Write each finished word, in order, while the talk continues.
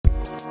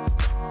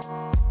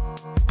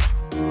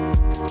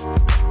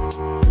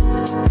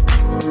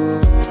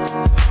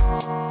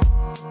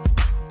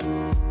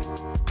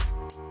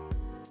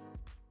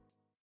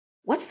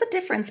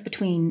difference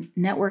between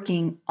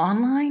networking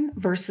online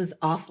versus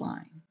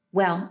offline?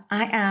 Well,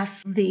 I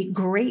asked the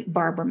great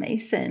Barbara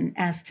Mason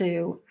as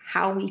to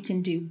how we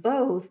can do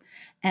both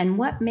and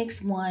what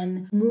makes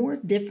one more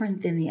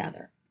different than the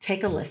other.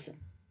 Take a listen.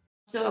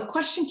 So a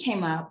question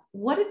came up.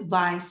 What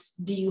advice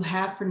do you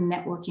have for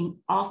networking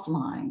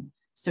offline?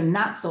 So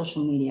not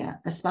social media,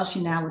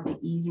 especially now with the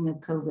easing of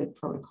COVID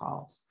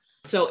protocols.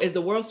 So as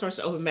the world starts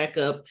to open back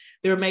up,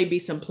 there may be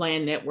some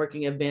planned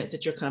networking events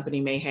that your company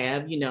may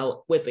have,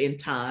 within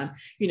time,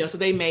 so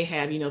they may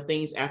have,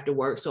 things after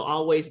work. So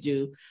always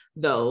do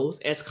those.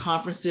 As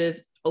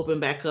conferences open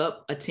back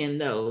up, attend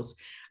those.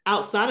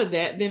 Outside of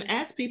that, then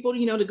ask people,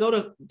 to go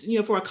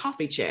to, for a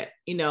coffee chat,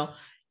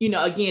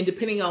 again,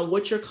 depending on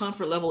what your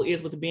comfort level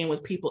is with being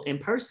with people in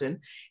person.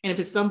 And if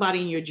it's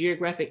somebody in your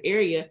geographic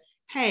area,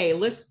 hey,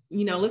 let's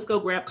go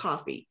grab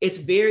coffee. It's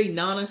very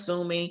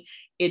non-assuming.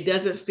 It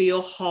doesn't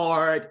feel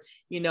hard.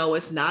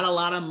 It's not a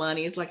lot of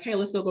money. It's like, hey,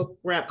 let's go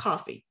grab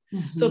coffee.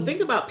 Mm-hmm. So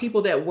think about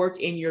people that work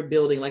in your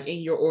building, like in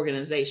your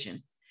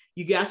organization.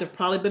 You guys have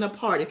probably been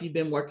apart if you've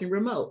been working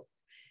remote.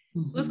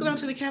 Mm-hmm. Let's go down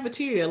to the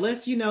cafeteria.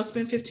 Let's,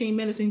 spend 15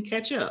 minutes and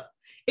catch up.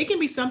 It can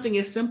be something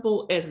as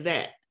simple as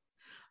that.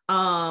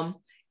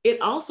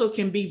 It also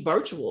can be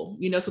virtual,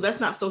 so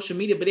that's not social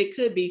media, but it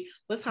could be,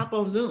 let's hop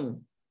on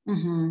Zoom.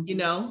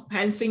 Mm-hmm.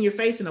 Hadn't seen your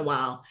face in a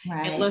while,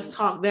 right, and let's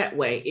talk that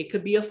way. It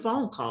could be a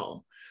phone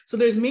call. So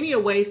there's many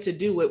ways to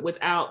do it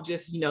without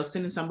just,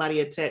 sending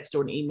somebody a text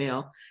or an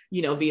email,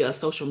 via a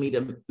social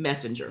media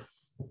messenger.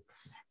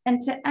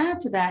 And to add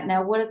to that,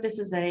 now, what if this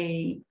is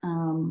a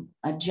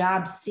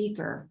job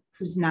seeker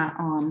who's not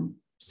on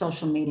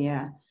social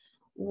media?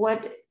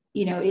 What,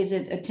 is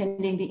it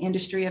attending the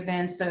industry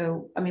events?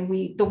 So,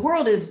 the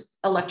world is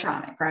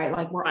electronic, right?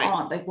 Like we're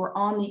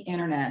on the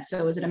internet.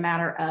 So is it a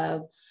matter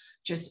of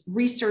just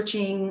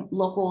researching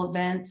local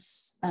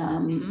events,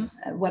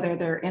 whether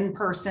they're in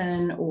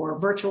person or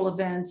virtual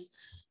events,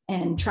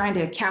 and trying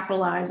to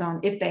capitalize on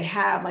if they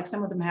have, like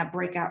some of them have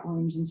breakout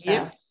rooms and stuff.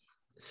 Yep.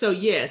 So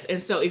yes.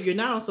 And so if you're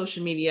not on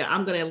social media,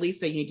 I'm going to at least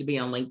say you need to be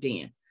on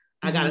LinkedIn.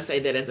 Mm-hmm. I got to say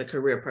that as a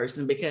career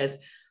person, because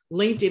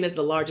LinkedIn is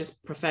the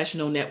largest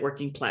professional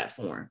networking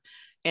platform.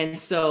 And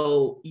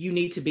so you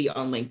need to be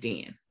on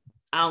LinkedIn.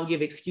 I don't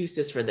give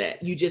excuses for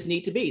that. You just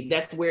need to be.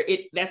 That's where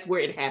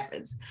it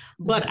happens.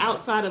 But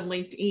outside of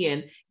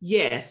LinkedIn,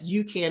 yes,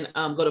 you can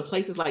go to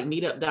places like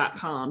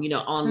meetup.com,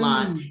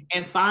 online,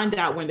 and find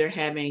out when they're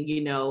having,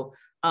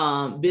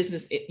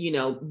 business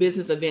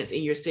events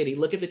in your city.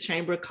 Look at the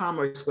Chamber of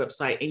Commerce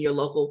website in your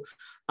local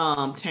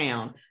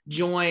town.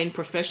 Join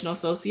professional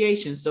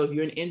associations. So if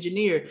you're an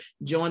engineer,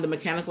 join the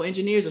Mechanical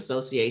Engineers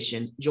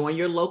Association, join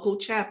your local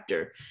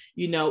chapter.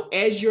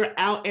 As you're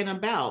out and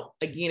about,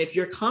 again, if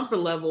your comfort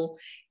level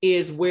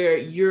is where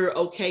you're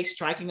okay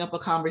striking up a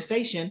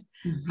conversation,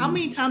 how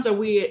many times are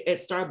we at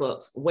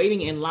Starbucks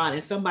waiting in line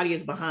and somebody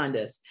is behind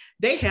us?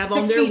 They have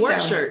on their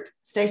work shirt.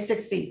 Stay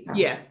 6 feet.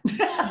 Yeah.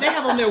 They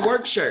have on their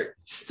work shirt.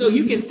 So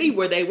you can see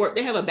where they work.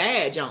 They have a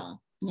badge on.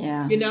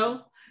 Yeah.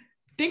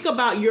 Think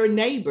about your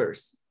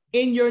neighbors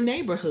in your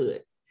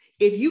neighborhood.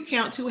 If you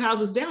count 2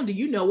 houses down, do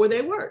you know where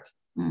they work?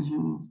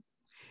 Mm-hmm.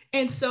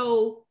 And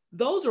so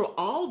those are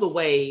all the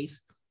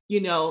ways,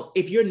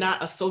 if you're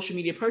not a social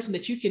media person,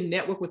 that you can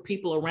network with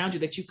people around you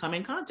that you come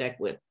in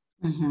contact with.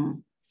 Mm-hmm.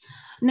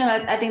 No,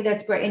 I think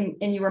that's great.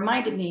 And you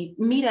reminded me,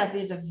 Meetup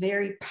is a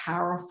very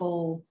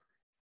powerful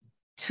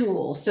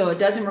tool. So it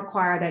doesn't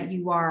require that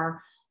you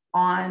are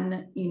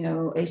on,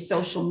 a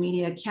social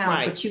media account,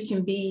 right, but you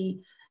can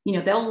be,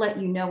 they'll let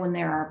you know when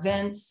there are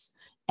events.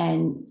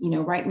 And,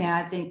 right now,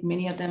 I think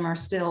many of them are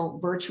still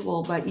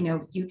virtual, but,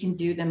 you can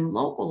do them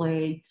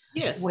locally.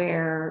 Yes.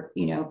 Where,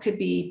 it could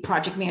be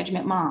project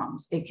management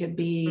moms. It could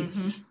be,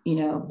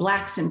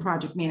 Blacks in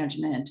project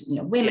management,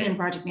 women in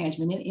project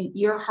management, in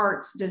your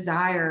heart's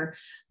desire,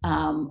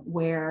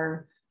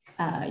 where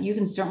you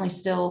can certainly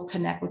still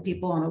connect with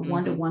people on a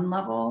one-to-one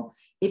level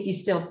if you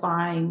still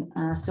find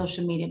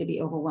social media to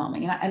be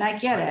overwhelming. And I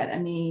get it. I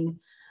mean,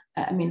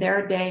 there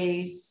are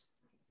days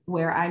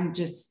where I'm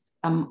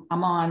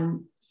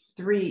on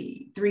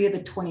three of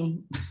the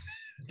 20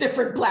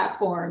 different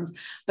platforms,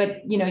 but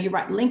you're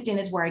right. LinkedIn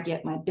is where I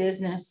get my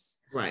business.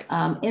 Right.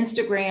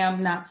 Instagram,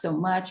 not so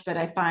much, but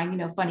I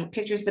find, funny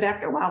pictures, but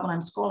after a while when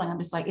I'm scrolling, I'm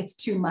just like, it's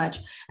too much.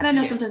 And I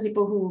know sometimes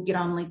people who get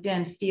on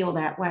LinkedIn feel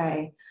that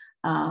way.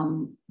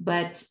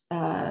 But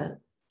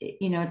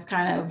it's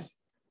kind of,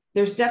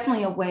 there's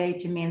definitely a way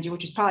to manage it,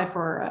 which is probably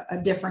for a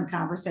different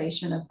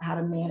conversation of how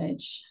to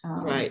manage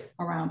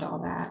around all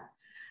that.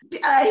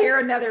 I hear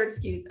another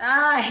excuse.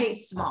 I hate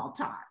small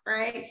talk,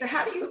 right? So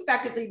how do you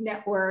effectively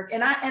network?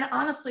 And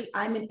honestly,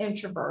 I'm an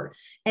introvert,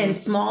 and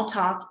small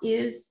talk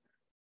is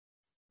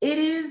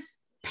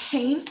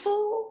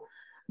painful,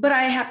 but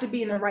I have to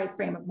be in the right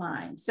frame of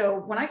mind. So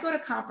when I go to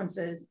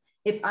conferences,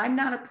 if I'm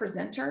not a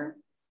presenter,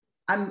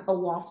 I'm a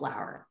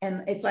wallflower.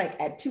 And it's like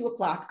at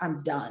 2:00,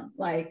 I'm done.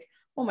 Like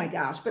oh my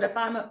gosh. But if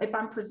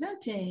I'm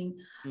presenting,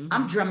 I'm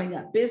Mm-hmm. drumming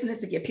up business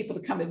to get people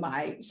to come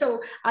in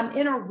so I'm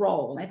in a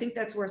role. And I think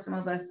that's where some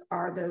of us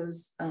are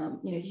those,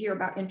 you hear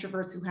about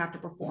introverts who have to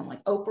perform.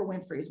 Like Oprah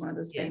Winfrey is one of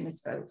those Yes.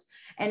 famous folks.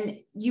 And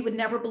you would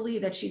never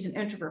believe that she's an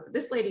introvert, but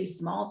this lady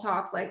small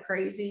talks like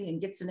crazy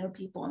and gets to know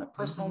people on a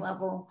personal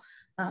level.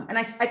 And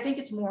I think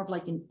it's more of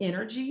like an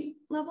energy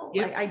level.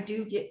 Yep. I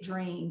do get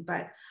drained,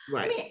 but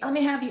Right. let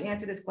me have you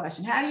answer this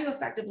question. How do you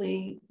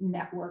effectively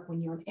network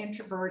when you're an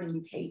introvert and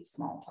you hate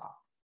small talk?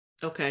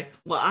 Okay.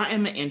 Well, I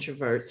am an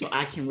introvert, so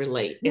I can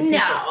relate. And No.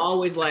 people are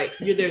always like,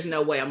 there's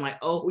no way. I'm like,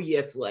 oh,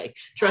 yes, way.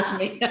 Trust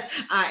me,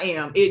 I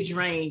am. It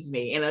drains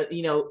me. And,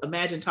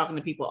 imagine talking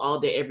to people all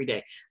day, every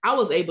day. I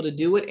was able to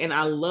do it. And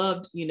I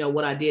loved,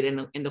 what I did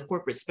in the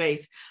corporate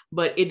space,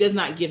 but it does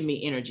not give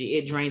me energy.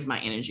 It drains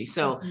my energy.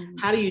 So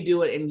how do you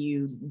do it and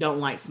you don't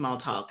like small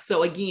talk?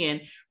 So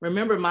again,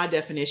 remember my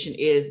definition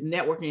is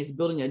networking is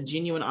building a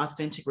genuine,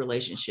 authentic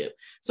relationship.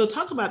 So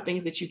talk about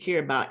things that you care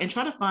about and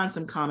try to find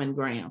some common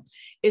ground,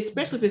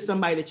 especially if it's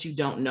somebody that you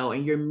don't know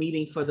and you're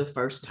meeting for the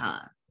first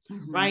time,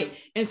 right?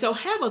 And so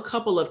have a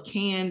couple of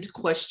canned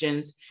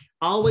questions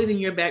always in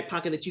your back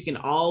pocket that you can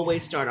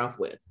always start off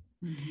with.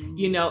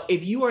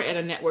 If you are at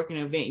a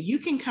networking event, you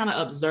can kind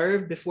of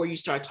observe before you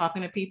start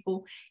talking to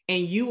people,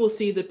 and you will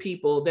see the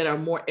people that are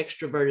more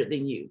extroverted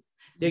than you.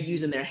 They're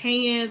using their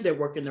hands, they're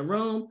working the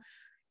room.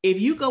 If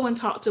you go and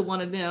talk to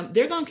one of them,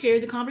 they're going to carry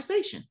the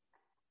conversation.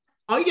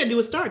 All you got to do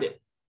is start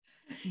it.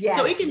 Yes,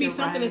 so it can be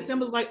something as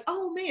simple as like,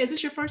 oh man, is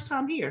this your first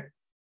time here?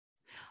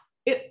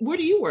 Where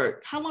do you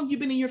work? How long have you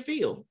been in your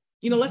field?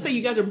 Let's say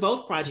you guys are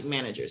both project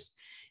managers.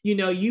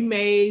 You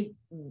may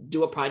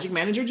do a project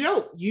manager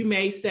joke. You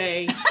may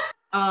say,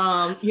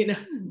 I'm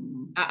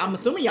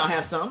assuming y'all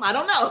have some, I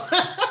don't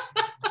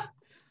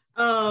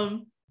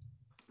know.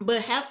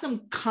 But have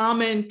some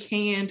common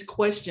canned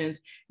questions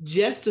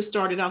just to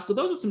start it off. So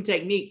those are some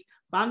techniques.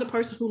 Find the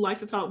person who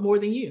likes to talk more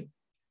than you.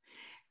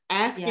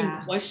 Asking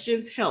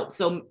questions help.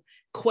 So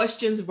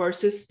questions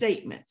versus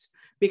statements,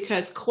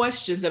 because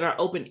questions that are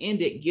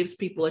open-ended gives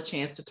people a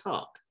chance to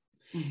talk.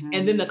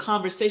 And then the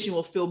conversation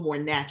will feel more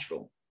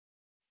natural.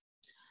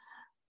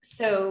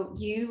 So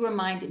you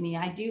reminded me,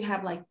 I do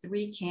have like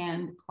 3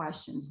 canned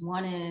questions.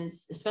 One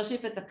is, especially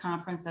if it's a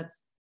conference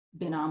that's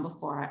been on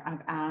before,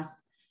 I've asked,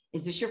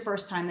 is this your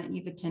first time that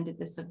you've attended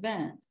this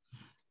event?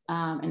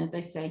 And if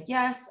they say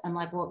yes, I'm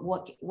like, well,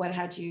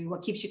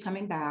 what keeps you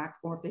coming back?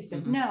 Or if they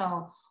said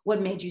no,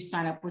 what made you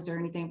sign up? Was there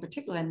anything in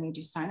particular that made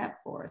you sign up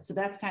for it? So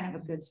that's kind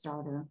of a good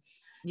starter.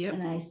 Yep.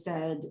 And I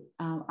said,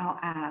 I'll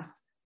ask,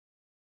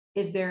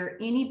 is there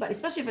anybody,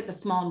 especially if it's a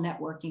small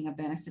networking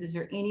event, I said, is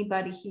there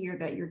anybody here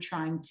that you're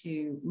trying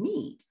to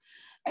meet?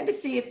 And to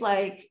see if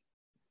like,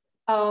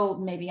 oh,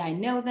 maybe I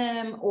know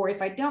them, or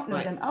if I don't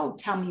know them, oh,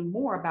 tell me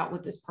more about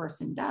what this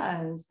person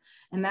does.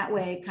 And that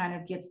way it kind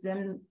of gets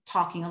them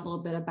talking a little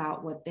bit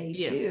about what they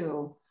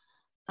do.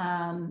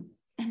 And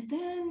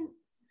then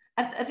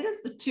I think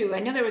it's the 2. I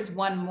know there was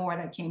one more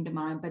that came to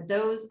mind, but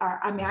those are,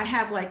 I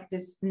have like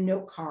this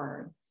note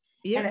card.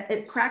 Yep. And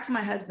it cracks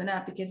my husband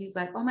up because he's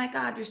like, oh my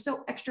God, you're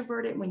so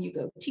extroverted when you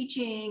go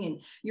teaching and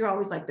you're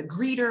always like the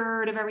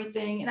greeter of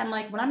everything. And I'm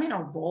like, when I'm in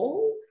a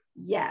role,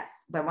 yes.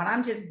 But when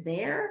I'm just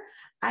there,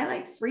 I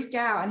like freak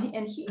out.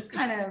 And he's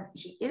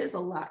he is a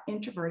lot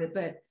introverted,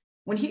 but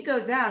when he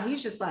goes out,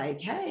 he's just like,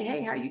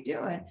 hey, how you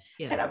doing?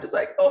 Yeah. And I'm just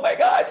like, oh my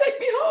God, take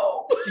me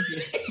home.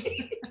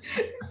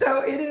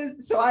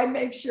 So I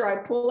make sure I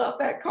pull out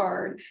that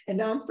card, and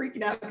now I'm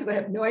freaking out because I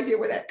have no idea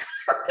where that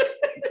card is.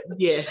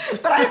 Yes.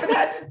 But I haven't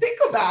had to think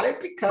about it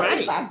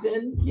because I've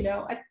been,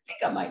 I think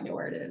I might know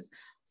where it is.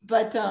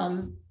 But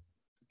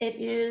it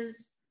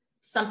is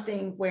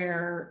something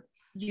where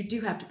you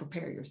do have to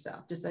prepare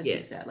yourself, just as you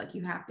said, like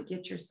you have to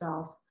get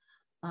yourself,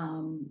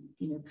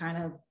 kind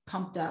of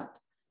pumped up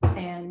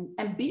and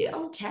be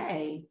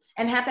okay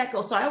and have that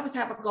goal. So I always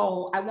have a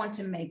goal. I want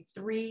to make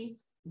 3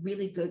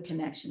 really good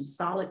connections,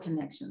 solid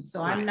connections.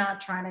 So I'm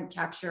not trying to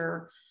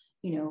capture,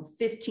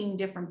 15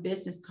 different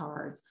business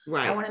cards.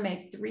 I want to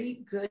make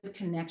 3 good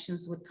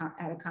connections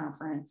at a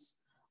conference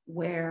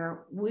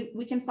where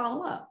we can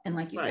follow up. And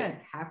like you said,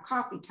 have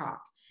coffee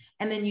talk.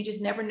 And then you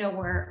just never know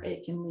where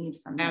it can lead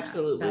from there.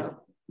 Absolutely. So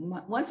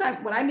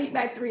when I meet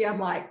my 3, I'm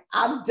like,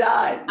 I'm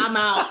done. I'm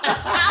out.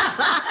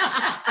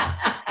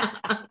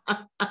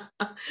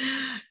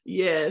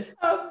 Yes.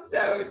 I'm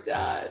so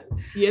done.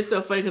 Yeah, it's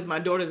so funny because my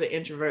daughter's an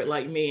introvert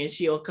like me, and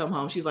she'll come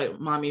home. She's like,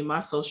 Mommy, my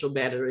social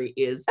battery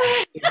is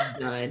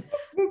done.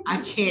 I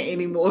can't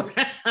anymore.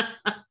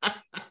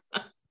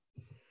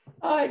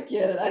 I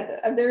get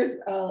it. There's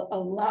a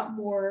lot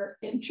more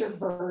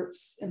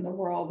introverts in the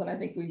world than I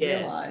think we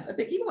realize. I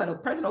think even when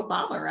President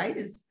Obama, right,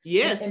 is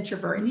an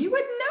introvert, and you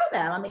wouldn't know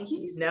that. I mean,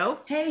 he's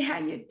hey, how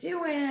you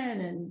doing?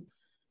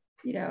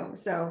 And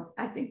so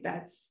I think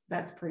that's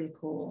pretty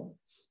cool.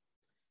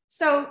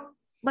 So,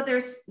 but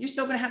you're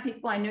still going to have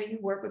people. I know you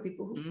work with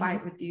people who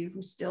fight with you,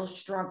 who still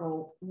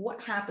struggle.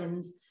 What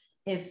happens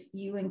if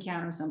you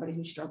encounter somebody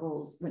who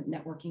struggles with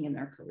networking in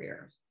their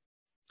career?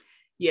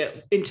 Yeah,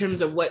 in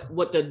terms of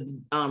what the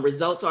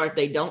results are if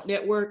they don't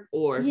network,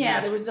 or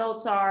yeah, the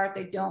results are if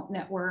they don't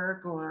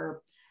network,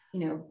 or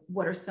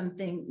what are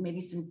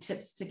maybe some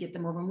tips to get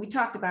them over. And we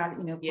talked about,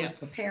 of course,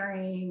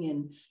 preparing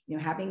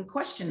and having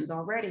questions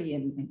already,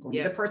 and going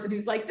to the person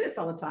who's like this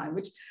all the time,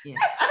 which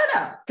I don't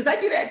know, because I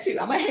do that too.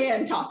 I'm a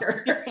hand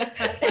talker.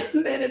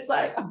 And then it's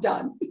like, I'm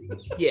done.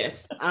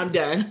 Yes, I'm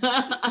done.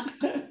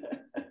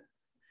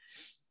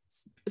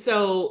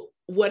 So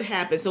what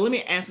happens? So let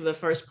me answer the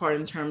first part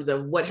in terms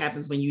of what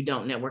happens when you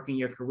don't network in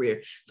your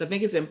career. So I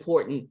think it's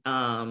important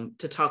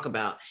to talk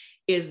about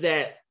is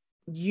that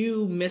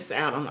you miss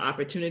out on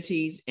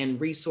opportunities and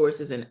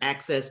resources and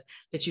access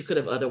that you could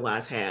have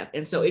otherwise had.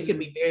 And so it can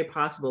be very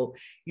possible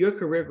your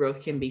career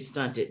growth can be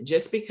stunted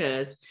just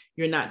because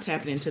you're not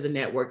tapping into the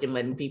network and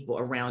letting people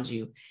around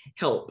you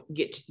help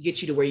get you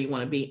to where you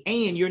want to be.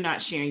 And you're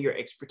not sharing your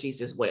expertise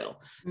as well.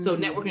 So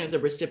networking is a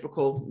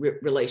reciprocal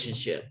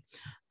relationship.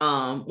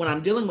 When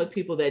I'm dealing with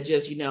people that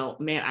just,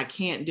 man, I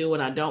can't do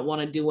it. I don't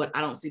want to do it.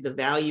 I don't see the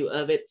value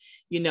of it.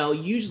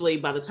 Usually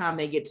by the time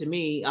they get to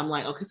me, I'm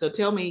like, okay, so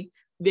tell me.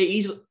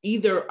 They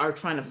either are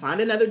trying to find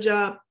another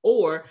job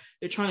or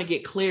they're trying to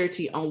get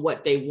clarity on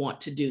what they want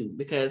to do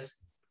because,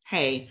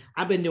 hey,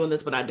 I've been doing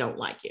this, but I don't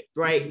like it,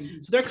 right?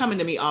 So they're coming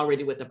to me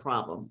already with a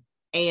problem.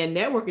 And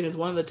networking is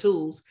one of the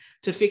tools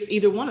to fix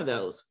either one of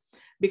those.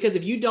 Because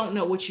if you don't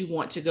know what you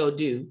want to go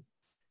do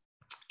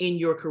in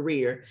your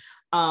career,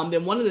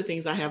 then one of the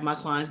things I have my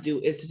clients do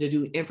is to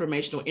do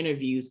informational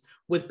interviews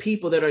with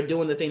people that are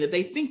doing the thing that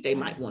they think they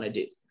might want to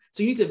do.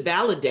 So you need to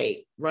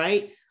validate,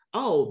 right?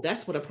 Oh,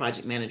 that's what a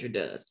project manager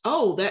does.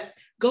 Oh,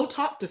 go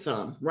talk to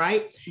some,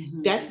 right?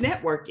 That's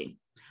networking.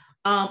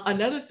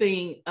 Another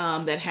thing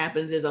that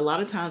happens is a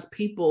lot of times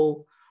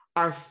people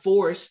are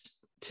forced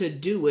to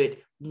do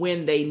it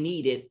when they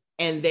need it,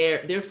 and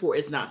therefore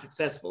it's not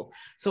successful.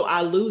 So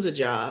I lose a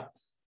job.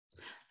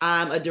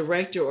 I'm a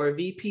director or a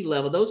VP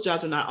level. Those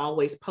jobs are not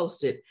always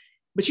posted,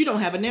 but you don't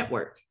have a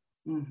network.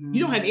 You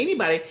don't have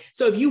anybody.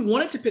 So if you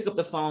wanted to pick up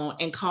the phone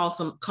and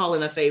call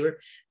in a favor,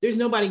 there's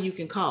nobody you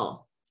can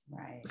call.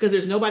 Right. Because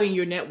there's nobody in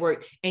your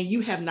network and you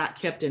have not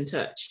kept in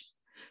touch.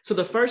 So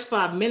the first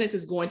 5 minutes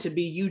is going to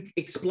be you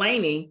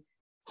explaining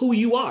who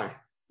you are,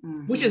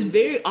 which is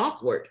very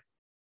awkward.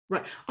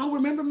 Right. Oh,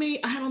 remember me?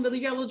 I had on the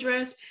yellow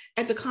dress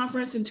at the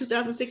conference in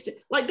 2016.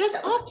 Like that's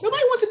awkward.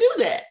 Nobody wants to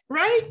do that.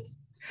 Right.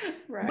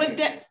 Right. But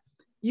that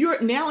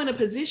you're now in a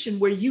position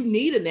where you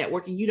need a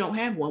network and you don't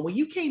have one. Well,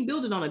 you can't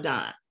build it on a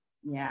dime.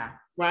 Yeah.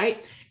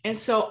 Right. And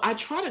so I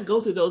try to go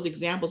through those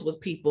examples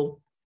with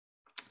people.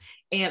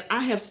 And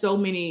I have so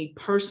many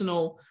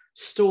personal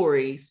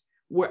stories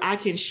where I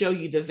can show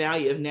you the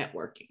value of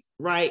networking,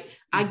 right?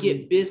 I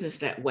get business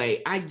that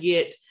way. I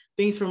get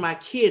things for my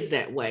kids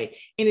that way.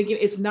 And again,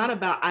 it's not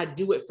about I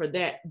do it for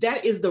that.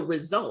 That is the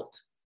result.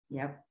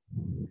 Yep.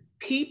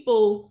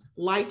 People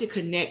like to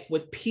connect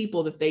with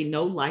people that they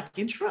know, like,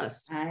 and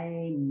trust.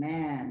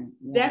 Amen.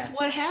 Yes. That's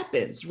what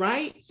happens,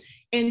 right?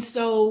 And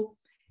so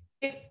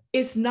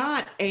it's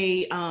not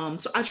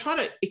so I try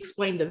to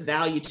explain the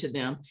value to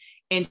them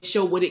and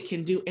show what it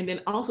can do. And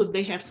then also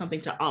they have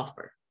something to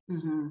offer.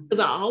 Because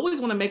I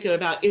always want to make it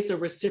about it's a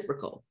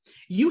reciprocal.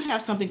 You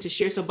have something to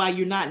share. So by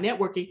you're not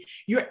networking,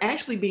 you're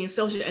actually being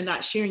social and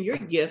not sharing your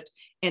gift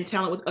and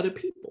talent with other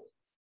people,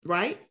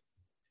 right?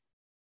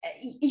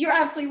 You're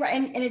absolutely right.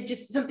 And it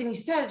just something you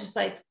said, just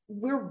like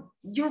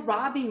you're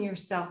robbing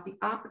yourself the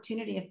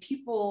opportunity of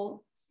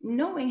people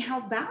knowing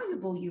how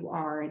valuable you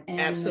are and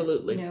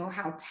absolutely,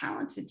 how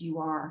talented you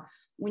are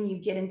when you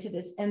get into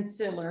this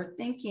insular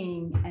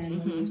thinking and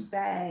when you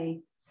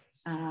say,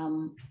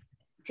 oh,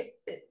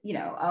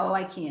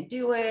 I can't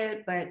do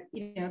it. But,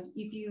 if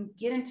you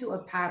get into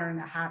a pattern,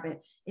 a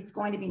habit, it's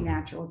going to be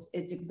natural.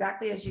 It's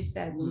exactly as you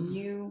said, when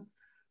you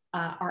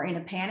are in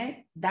a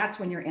panic, that's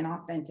when you're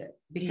inauthentic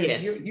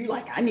because you're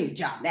like, I need a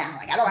job now.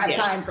 Like, I don't have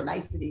time for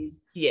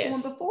niceties. Yes.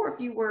 When before,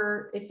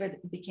 if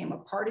it became a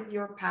part of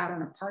your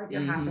pattern, a part of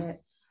your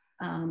habit,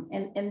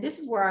 and this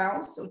is where I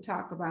also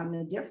talk about in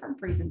a different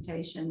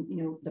presentation,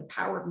 the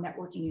power of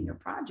networking in your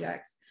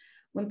projects.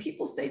 When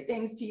people say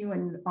things to you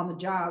on the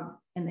job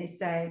and they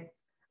say,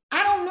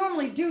 I don't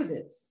normally do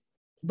this,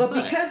 but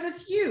because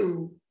it's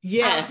you,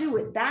 I'll do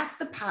it. That's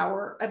the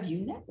power of you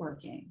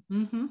networking.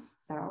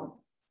 So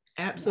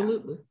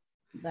absolutely.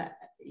 But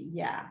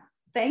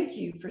thank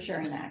you for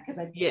sharing that. Because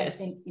I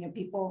think,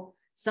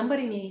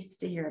 somebody needs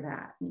to hear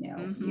that,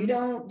 if you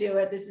don't do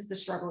it, this is the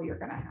struggle you're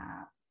going to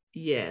have.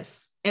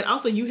 Yes. And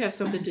also you have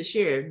something to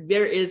share.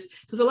 There is,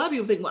 because a lot of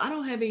people think, well, I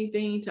don't have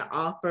anything to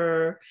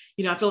offer.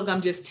 I feel like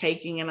I'm just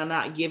taking and I'm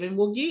not giving.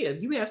 Well,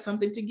 give. You have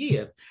something to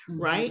give,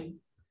 right?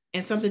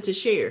 And something to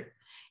share.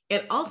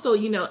 And also,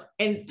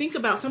 and think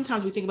about,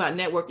 sometimes we think about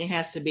networking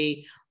has to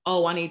be,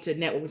 oh, I need to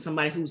network with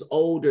somebody who's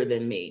older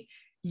than me.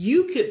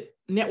 You could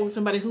network with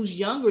somebody who's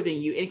younger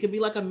than you. And it could be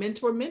like a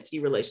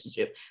mentor-mentee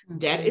relationship.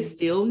 That is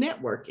still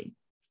networking,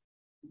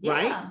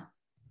 right?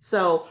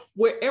 So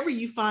wherever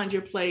you find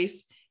your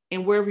place,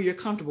 and wherever you're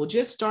comfortable,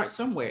 just start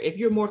somewhere. If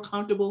you're more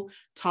comfortable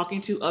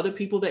talking to other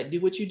people that do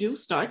what you do,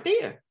 start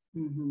there.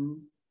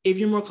 If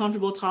you're more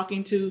comfortable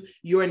talking to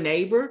your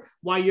neighbor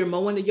while you're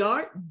mowing the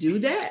yard, do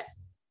that.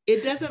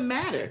 It doesn't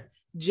matter.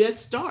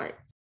 Just start.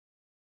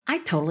 I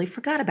totally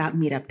forgot about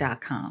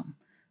meetup.com.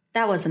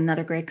 That was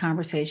another great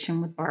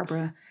conversation with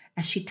Barbara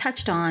as she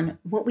touched on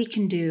what we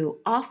can do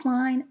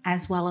offline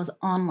as well as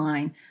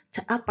online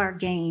to up our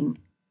game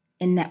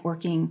in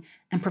networking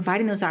and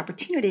providing those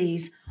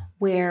opportunities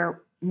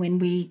where when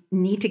we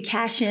need to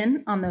cash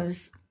in on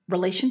those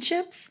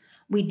relationships,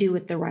 we do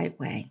it the right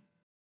way.